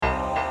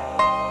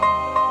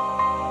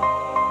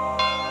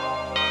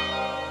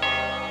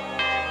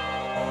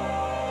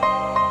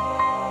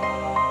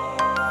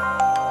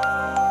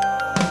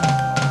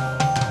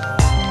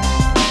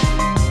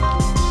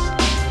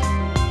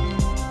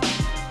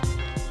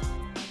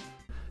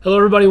Hello,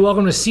 everybody.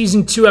 Welcome to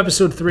Season 2,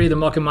 Episode 3 of the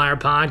Muck and Meyer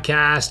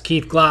Podcast.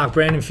 Keith Glock,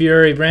 Brandon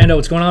Furey. Brando,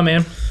 what's going on,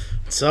 man?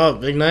 What's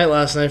up? Big night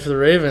last night for the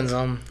Ravens.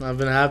 I've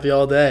been happy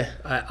all day.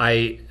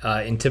 I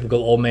in typical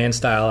old man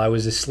style, I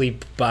was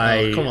asleep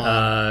by, come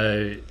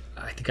on.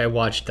 I think I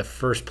watched the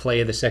first play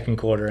of the second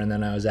quarter, and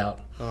then I was out.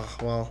 Oh,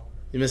 well,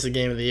 you missed the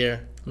game of the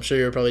year. I'm sure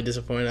you were probably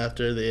disappointed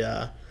after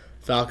the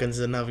Falcons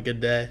didn't have a good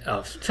day.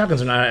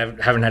 Falcons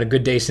haven't had a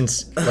good day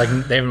since, they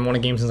haven't won a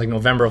game since,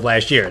 November of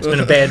last year. It's been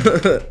a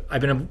bad,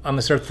 I've been on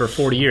this earth for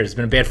 40 years. It's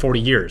been a bad 40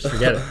 years.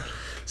 Forget it.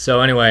 So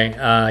anyway,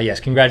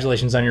 yes,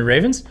 congratulations on your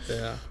Ravens.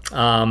 Yeah.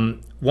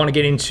 Want to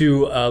get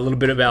into a little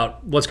bit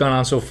about what's gone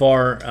on so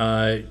far.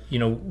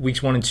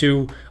 Weeks 1 and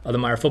 2 of the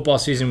Meyer football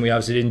season. We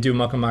obviously didn't do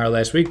Muck and Meyer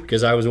last week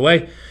because I was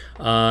away.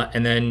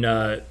 And then,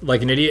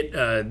 like an idiot,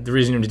 the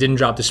reason it didn't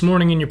drop this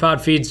morning in your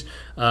pod feeds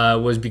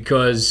was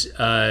because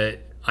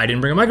I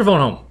didn't bring a microphone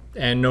home.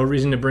 And no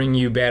reason to bring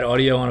you bad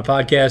audio on a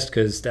podcast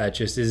because that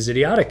just is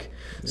idiotic.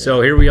 Yeah.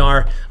 So here we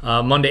are,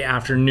 Monday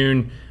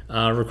afternoon,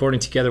 recording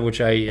together, which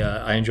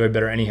I enjoy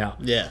better anyhow.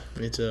 Yeah,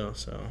 me too.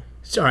 So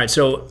all right,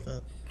 so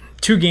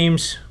 2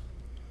 games.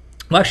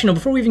 Well, actually, no,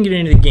 before we even get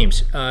into the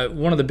games,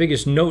 one of the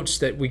biggest notes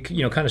that we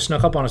kind of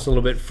snuck up on us a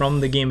little bit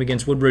from the game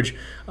against Woodbridge,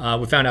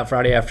 we found out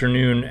Friday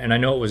afternoon, and I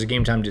know it was a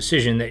game time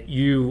decision, that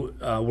you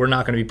were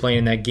not going to be playing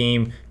in that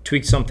game,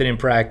 tweaked something in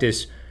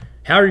practice.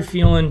 How are you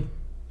feeling?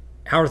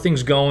 How are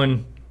things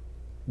going?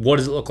 What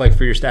does it look like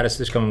for your status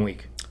this coming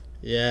week?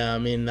 Yeah, I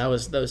mean, that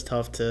was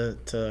tough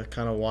to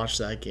kind of watch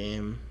that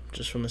game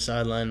just from the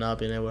sideline, not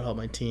being able to help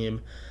my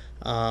team.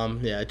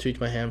 I tweaked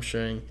my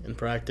hamstring in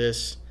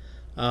practice.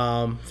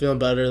 Feeling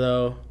better,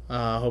 though.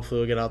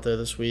 Hopefully we'll get out there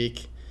this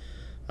week.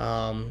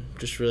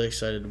 Just really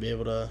excited to be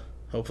able to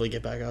hopefully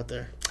get back out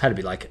there. Had to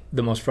be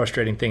the most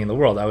frustrating thing in the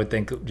world, I would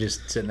think,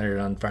 just sitting there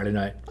on Friday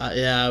night.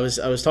 I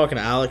was talking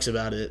to Alex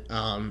about it.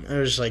 It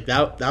was just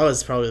that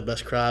was probably the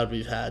best crowd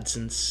we've had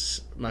since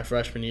my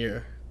freshman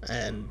year,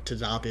 and to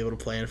not be able to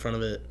play in front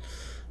of it.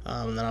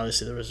 And then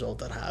obviously the result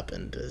that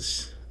happened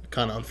is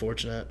kind of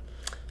unfortunate.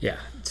 Yeah,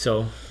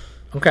 so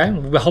okay.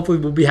 Well, hopefully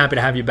we'll be happy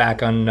to have you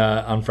back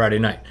on Friday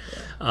night.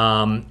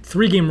 Yeah.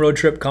 3-game road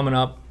trip coming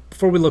up.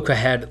 Before we look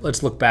ahead,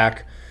 let's look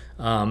back.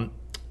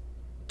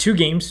 2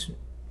 games,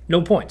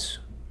 no points.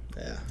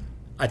 Yeah.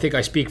 I think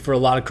I speak for a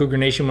lot of Cougar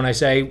Nation when I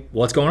say,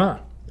 what's going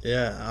on?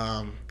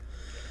 Yeah.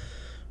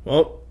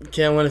 Well, you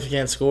can't win if you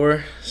can't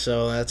score.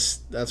 So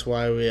that's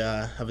why we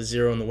have a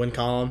 0 in the win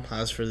column.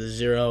 As for the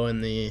 0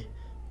 in the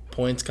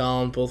points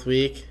column both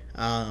week,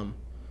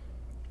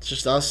 it's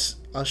just us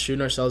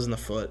shooting ourselves in the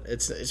foot.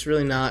 It's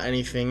really not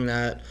anything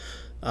that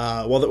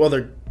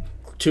they're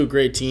 2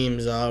 great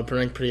teams,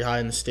 ranked pretty high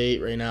in the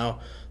state right now,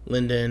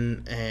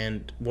 Linden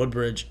and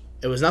Woodbridge.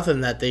 It was nothing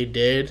that they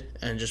did,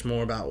 and just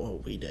more about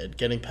what we did,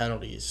 getting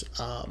penalties,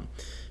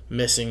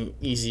 missing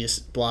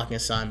easiest blocking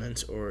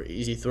assignments or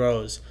easy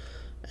throws,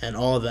 and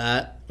all of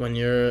that. When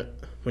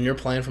you're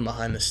playing from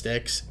behind the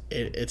sticks,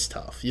 it's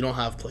tough. You don't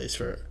have plays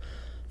for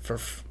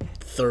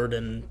 3rd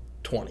and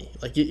 20.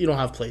 You don't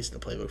have plays in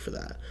the playbook for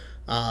that.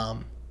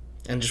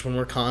 And just when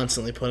we're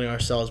constantly putting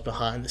ourselves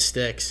behind the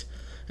sticks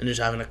and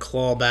just having to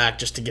claw back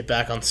just to get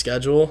back on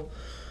schedule,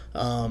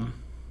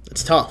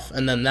 it's tough.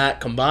 And then that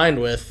combined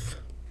with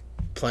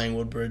playing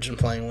Woodbridge and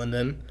playing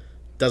Linden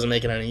doesn't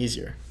make it any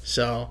easier.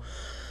 So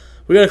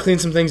we got to clean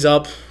some things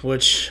up,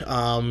 which we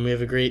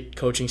have a great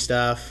coaching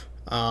staff,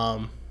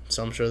 so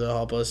I'm sure they'll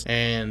help us.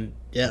 And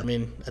yeah, I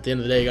mean, at the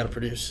end of the day, you got to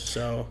produce.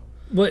 So.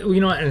 Well,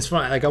 and it's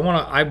fun.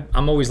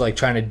 I'm always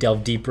trying to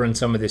delve deeper in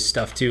some of this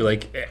stuff too.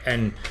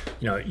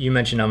 You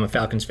mentioned I'm a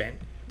Falcons fan.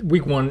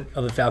 Week 1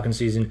 of the Falcons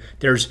season,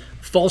 there's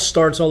false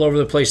starts all over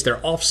the place. There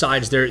are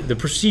offsides. There the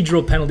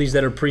procedural penalties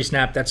that are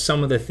pre-snap. That's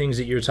some of the things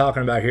that you're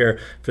talking about here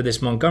for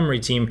this Montgomery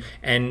team.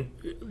 And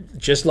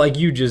just like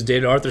you just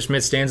did, Arthur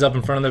Smith stands up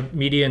in front of the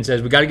media and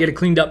says, we got to get it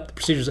cleaned up, the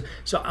procedures.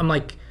 So I'm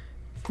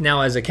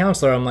now as a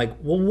counselor, I'm well,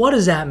 what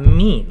does that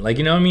mean?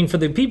 For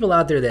the people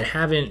out there that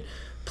haven't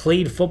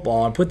played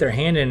football and put their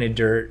hand in the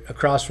dirt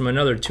across from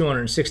another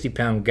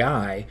 260-pound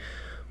guy,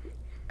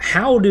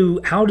 how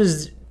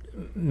does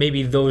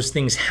maybe those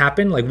things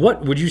happen?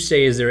 What would you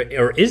say is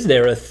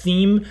there a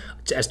theme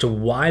as to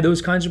why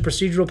those kinds of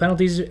procedural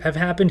penalties have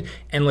happened?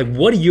 And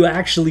what do you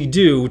actually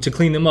do to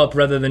clean them up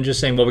rather than just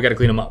saying, well, we got to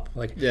clean them up?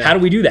 How do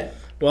we do that?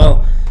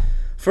 Well,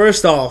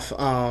 first off,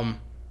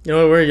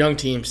 we're a young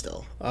team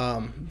still.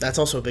 That's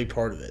also a big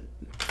part of it.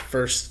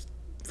 First,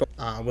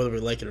 whether we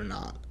like it or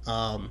not.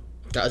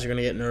 Guys are going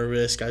to get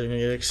nervous. Guys are going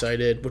to get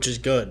excited, which is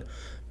good.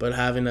 But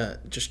having to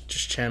just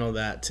channel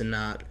that to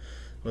not,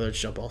 whether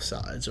it's jump off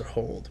sides or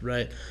hold,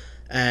 right?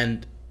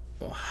 And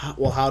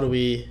how do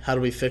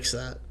we fix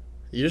that?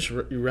 You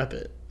rep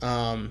it.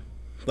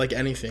 Like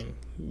anything,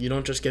 you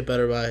don't just get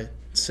better by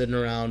sitting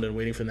around and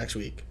waiting for next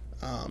week.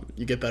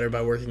 You get better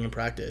by working in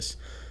practice,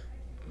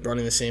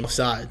 running the same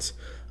sides.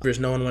 There's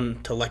no one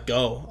when to let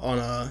go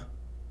on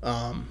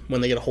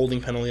when they get a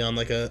holding penalty on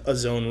a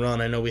zone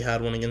run. I know we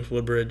had one against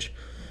Woodbridge.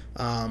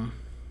 One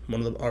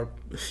of our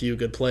few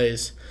good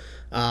plays.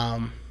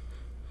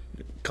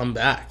 Come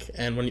back,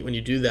 and when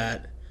you do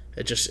that,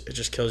 it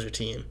just kills your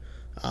team.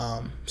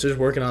 So just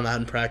working on that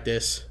in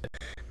practice.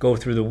 Go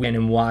through the win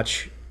and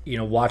watch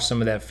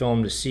some of that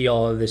film to see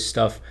all of this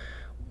stuff.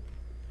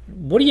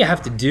 What do you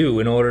have to do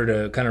in order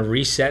to kind of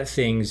reset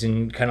things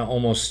and kind of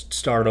almost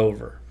start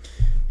over?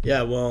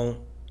 Yeah, well,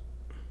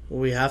 what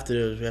we have to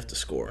do is we have to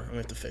score and we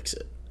have to fix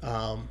it.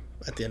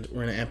 At the end,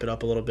 we're going to amp it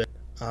up a little bit.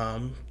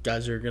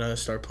 Guys are going to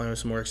start playing with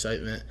some more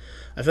excitement.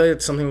 I feel like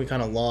it's something we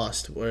kind of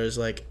lost, whereas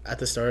like at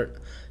the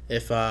start,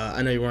 if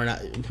I know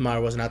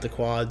Mara wasn't at the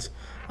quads,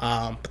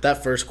 but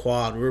that first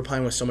quad, we were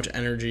playing with so much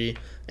energy,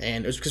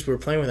 and it was because we were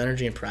playing with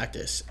energy in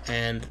practice,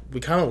 and we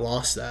kind of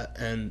lost that,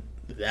 and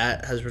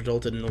that has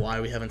resulted in why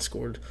we haven't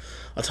scored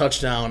a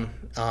touchdown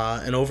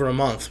in over a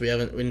month. We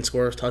didn't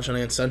score a touchdown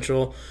against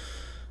Central,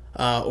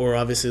 or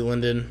obviously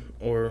Linden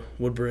or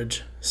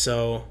Woodbridge.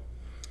 So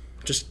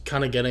just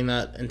kind of getting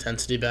that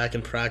intensity back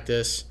in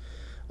practice.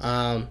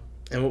 And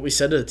what we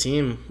said to the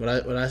team, what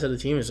I said to the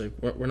team is like,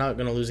 we're not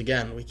going to lose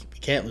again. We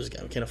can't lose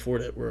again. We can't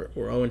afford it. We're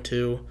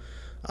 0-2.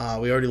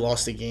 We already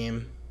lost the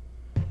game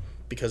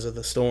because of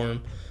the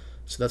storm,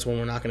 so that's when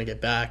we're not going to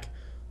get back.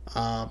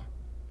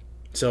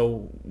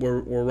 So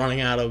we're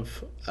running out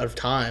of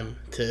time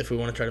if we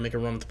want to try to make a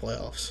run at the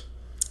playoffs.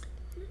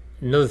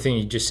 Another thing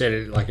you just said,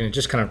 and it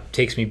just kind of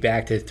takes me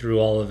back through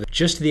all of it.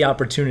 Just the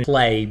opportunity to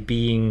play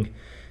being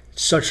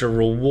such a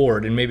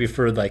reward, and maybe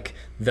for like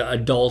the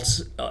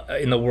adults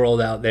in the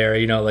world out there,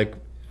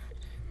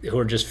 who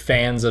are just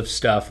fans of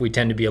stuff, we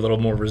tend to be a little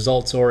more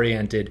results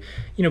oriented.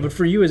 But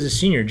for you as a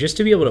senior, just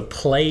to be able to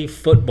play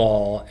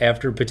football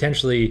after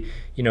potentially,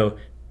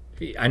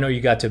 I know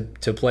you got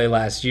to play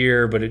last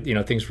year, but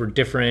things were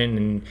different,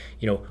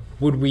 and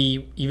would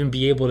we even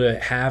be able to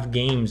have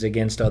games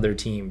against other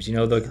teams?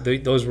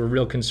 Those were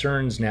real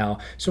concerns now.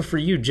 So for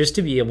you, just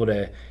to be able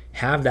to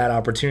have that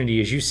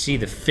opportunity as you see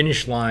the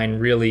finish line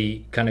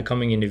really kind of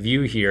coming into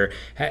view here,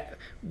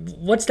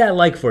 what's that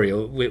like for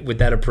you with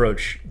that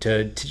approach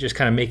to just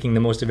kind of making the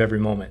most of every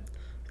moment?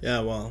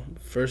 Yeah, well,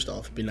 first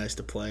off, it'd be nice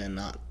to play and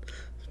not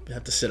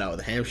have to sit out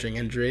with a hamstring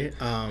injury.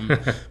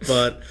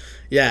 But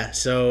yeah,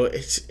 so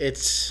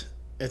it's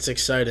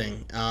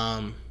exciting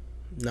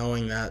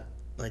knowing that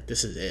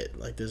this is it.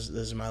 This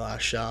is my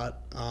last shot.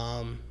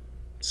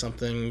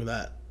 Something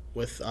that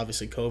with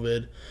obviously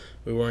COVID,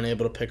 we weren't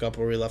able to pick up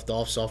where we left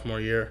off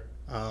sophomore year.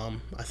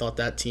 I thought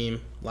that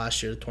team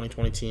last year, the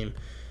 2020 team,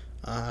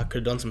 could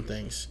have done some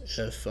things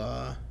if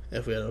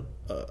we had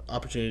an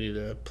opportunity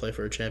to play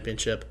for a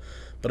championship,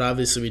 but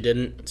obviously we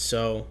didn't.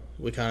 So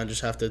we kind of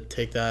just have to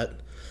take that.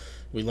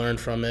 We learned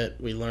from it.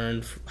 We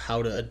learned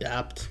how to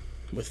adapt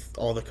with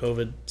all the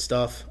COVID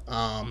stuff,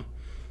 and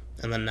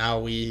then now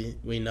we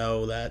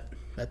know that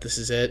this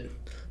is it,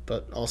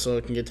 but also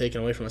it can get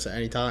taken away from us at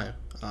any time.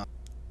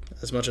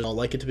 As much as I'd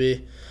like it to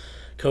be,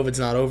 COVID's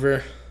not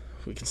over.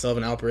 We can still have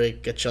an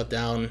outbreak, get shut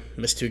down,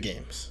 miss 2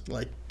 games,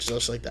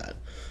 just like that.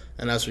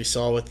 And as we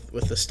saw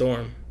with the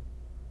storm,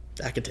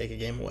 that could take a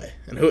game away.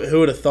 And who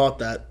would have thought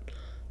that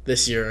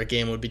this year a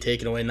game would be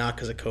taken away not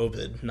because of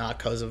COVID, not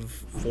because of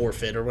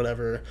forfeit or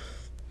whatever,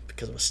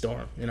 because of a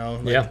storm,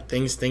 Yeah.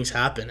 Things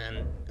happen,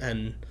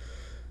 and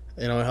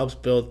it helps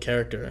build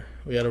character.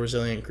 We got a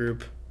resilient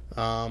group,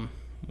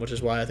 which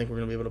is why I think we're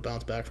going to be able to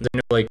bounce back from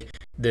that.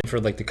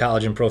 For the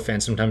college and pro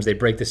fans, sometimes they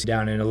break this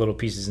down into little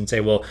pieces and say,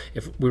 well,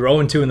 if we were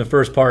 0-2 in the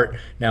first part,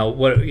 now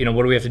what do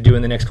we have to do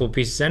in the next couple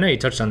pieces? I know you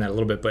touched on that a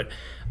little bit, but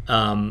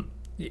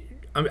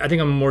I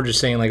think I'm more just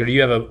saying, do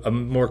you have a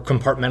more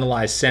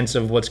compartmentalized sense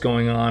of what's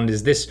going on?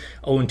 Does this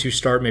 0-2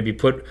 start maybe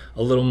put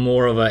a little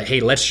more of a, hey,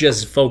 let's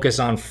just focus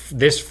on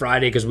this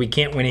Friday because we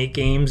can't win 8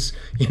 games,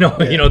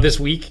 this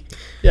week?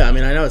 Yeah, I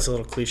know it's a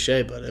little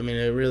cliche, but it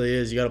really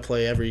is. You got to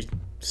play every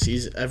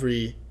season,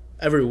 every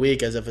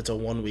week as if it's a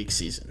 1-week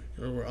season.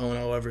 We're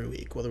 0-0 every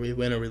week, whether we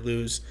win or we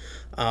lose.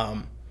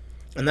 And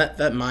that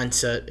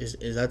mindset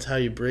is that's how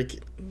you break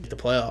the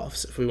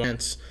playoffs. If we win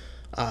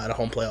at a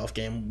home playoff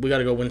game, we got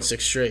to go win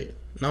 6 straight.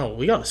 No,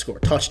 we got to score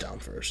a touchdown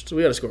first. So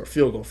we got to score a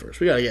field goal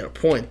first. We got to get a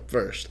point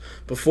first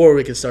before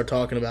we can start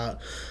talking about,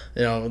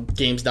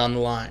 games down the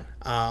line.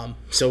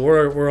 So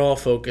we're all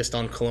focused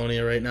on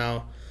Colonia right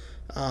now.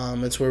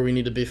 It's where we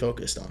need to be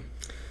focused on.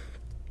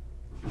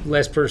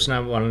 Last person I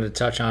wanted to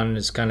touch on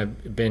has kind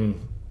of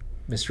been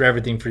Mr.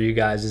 Everything for you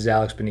guys is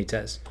Alex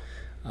Benitez.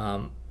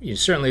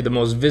 He's certainly the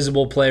most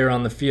visible player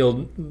on the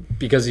field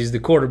because he's the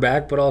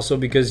quarterback, but also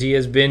because he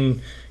has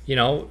been,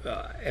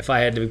 if I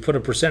had to put a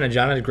percentage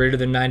on it, greater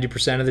than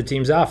 90% of the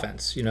team's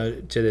offense,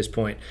 to this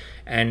point.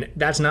 And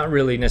that's not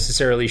really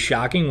necessarily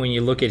shocking when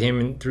you look at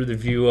him through the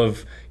view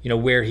of,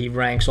 where he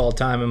ranks all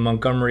time in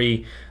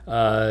Montgomery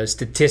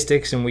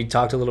statistics. And we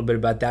talked a little bit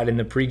about that in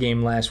the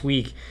pregame last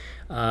week.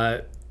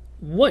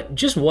 What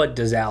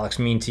does Alex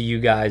mean to you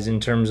guys in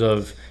terms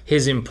of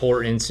his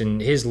importance and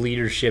his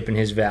leadership and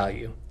his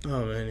value?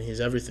 Oh man, he's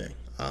everything.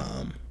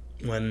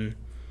 When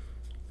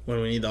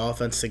we need the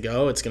offense to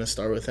go, it's going to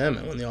start with him,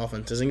 and when the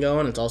offense isn't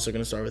going, it's also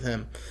going to start with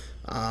him.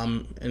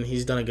 And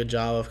he's done a good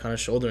job of kind of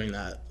shouldering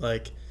that.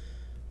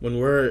 When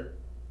we're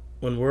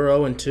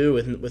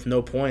 0-2 with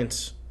no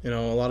points, a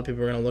lot of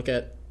people are going to look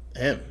at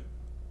him.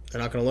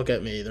 They're not going to look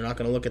at me. They're not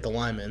going to look at the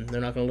linemen.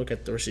 They're not going to look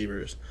at the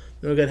receivers.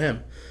 They'll look at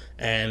him.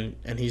 And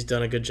he's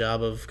done a good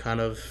job of kind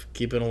of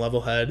keeping a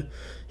level head.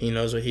 He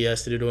knows what he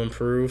has to do to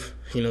improve.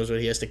 He knows what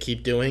he has to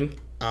keep doing.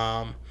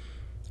 And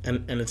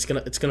it's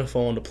gonna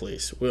fall into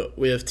place.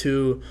 We have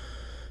too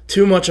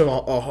much of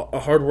a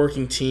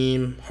hardworking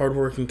team,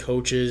 hardworking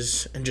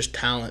coaches, and just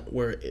talent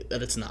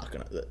that it's not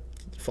gonna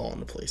fall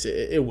into place.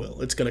 It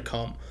will. It's gonna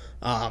come.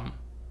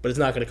 But it's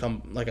not gonna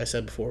come, like I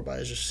said before,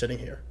 by just sitting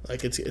here.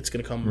 Like it's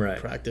gonna come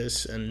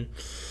practice and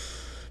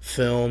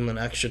film and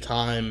extra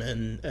time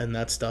and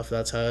that stuff.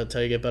 That's how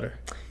you get better.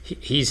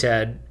 He's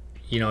had,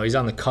 he's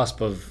on the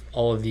cusp of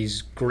all of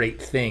these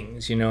great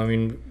things. I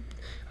mean,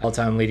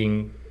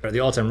 the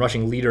all-time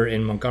rushing leader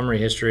in Montgomery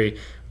history.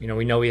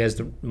 We know he has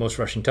the most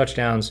rushing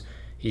touchdowns.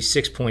 He's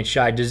 6 points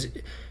shy.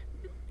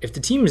 If the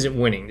team isn't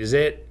winning, does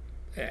it?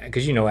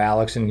 Because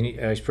Alex, and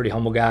he's a pretty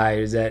humble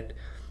guy.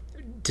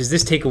 Does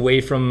this take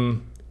away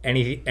from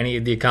any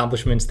of the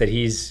accomplishments that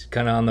he's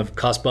kind of on the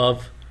cusp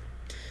of?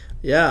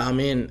 Yeah, I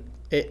mean,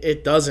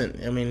 it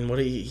doesn't. I mean, what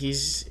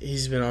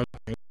he's been on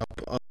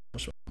up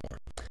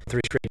 3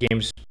 straight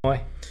games.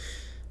 Why?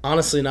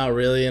 Honestly, not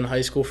really in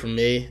high school for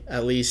me,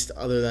 at least.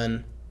 Other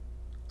than,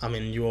 I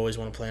mean, you always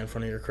want to play in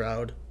front of your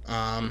crowd.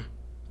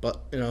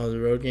 But the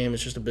road game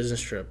is just a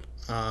business trip.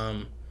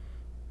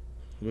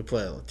 We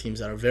play teams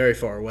that are very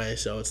far away,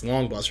 so it's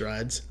long bus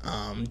rides.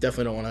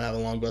 Definitely don't want to have a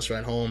long bus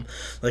ride home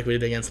like we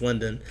did against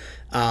Linden.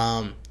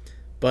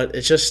 But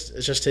it's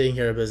just taking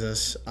care of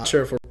business. I'm not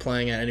sure if we're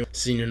playing at any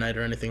senior night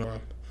or anything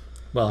wrong.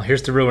 Well,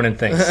 here's to ruining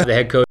things. The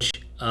head coach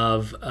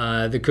of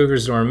the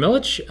Cougars, Zoran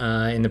Milic,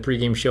 in the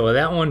pregame show of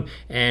that one,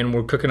 and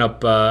we're cooking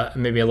up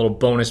maybe a little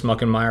bonus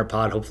Muck and Meyer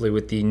pod, hopefully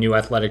with the new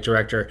athletic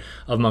director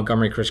of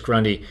Montgomery, Chris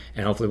Grundy,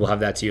 and hopefully we'll have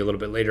that to you a little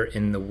bit later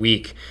in the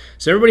week.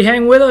 So everybody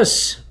hang with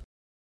us.